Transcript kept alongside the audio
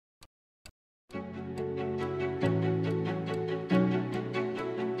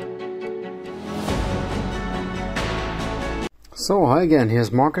So hi again,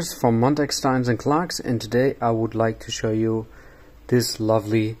 here's Marcus from Montex Steins and Clocks, and today I would like to show you this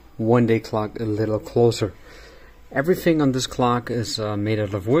lovely one-day clock a little closer. Everything on this clock is made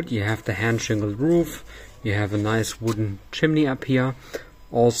out of wood. You have the hand shingled roof, you have a nice wooden chimney up here.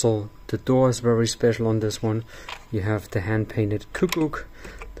 Also the door is very special on this one. You have the hand painted Cuckoo.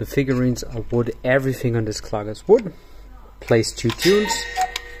 The figurines are wood. Everything on this clock is wood. Plays 2 tunes.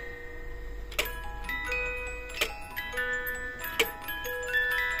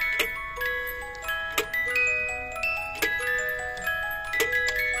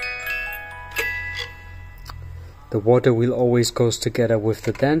 The water wheel always goes together with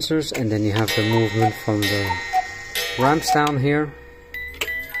the dancers, and then you have the movement from the ramps down here.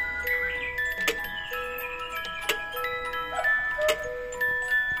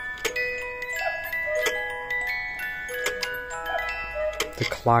 The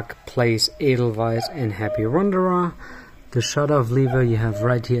clock plays Edelweiss and Happy Wanderer. The shut-off lever you have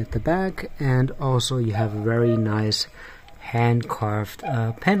right here at the back, and also you have a very nice hand-carved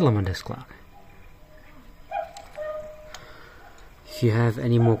pendulum on this clock. If you have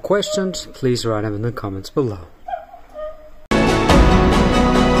any more questions, please write them in the comments below.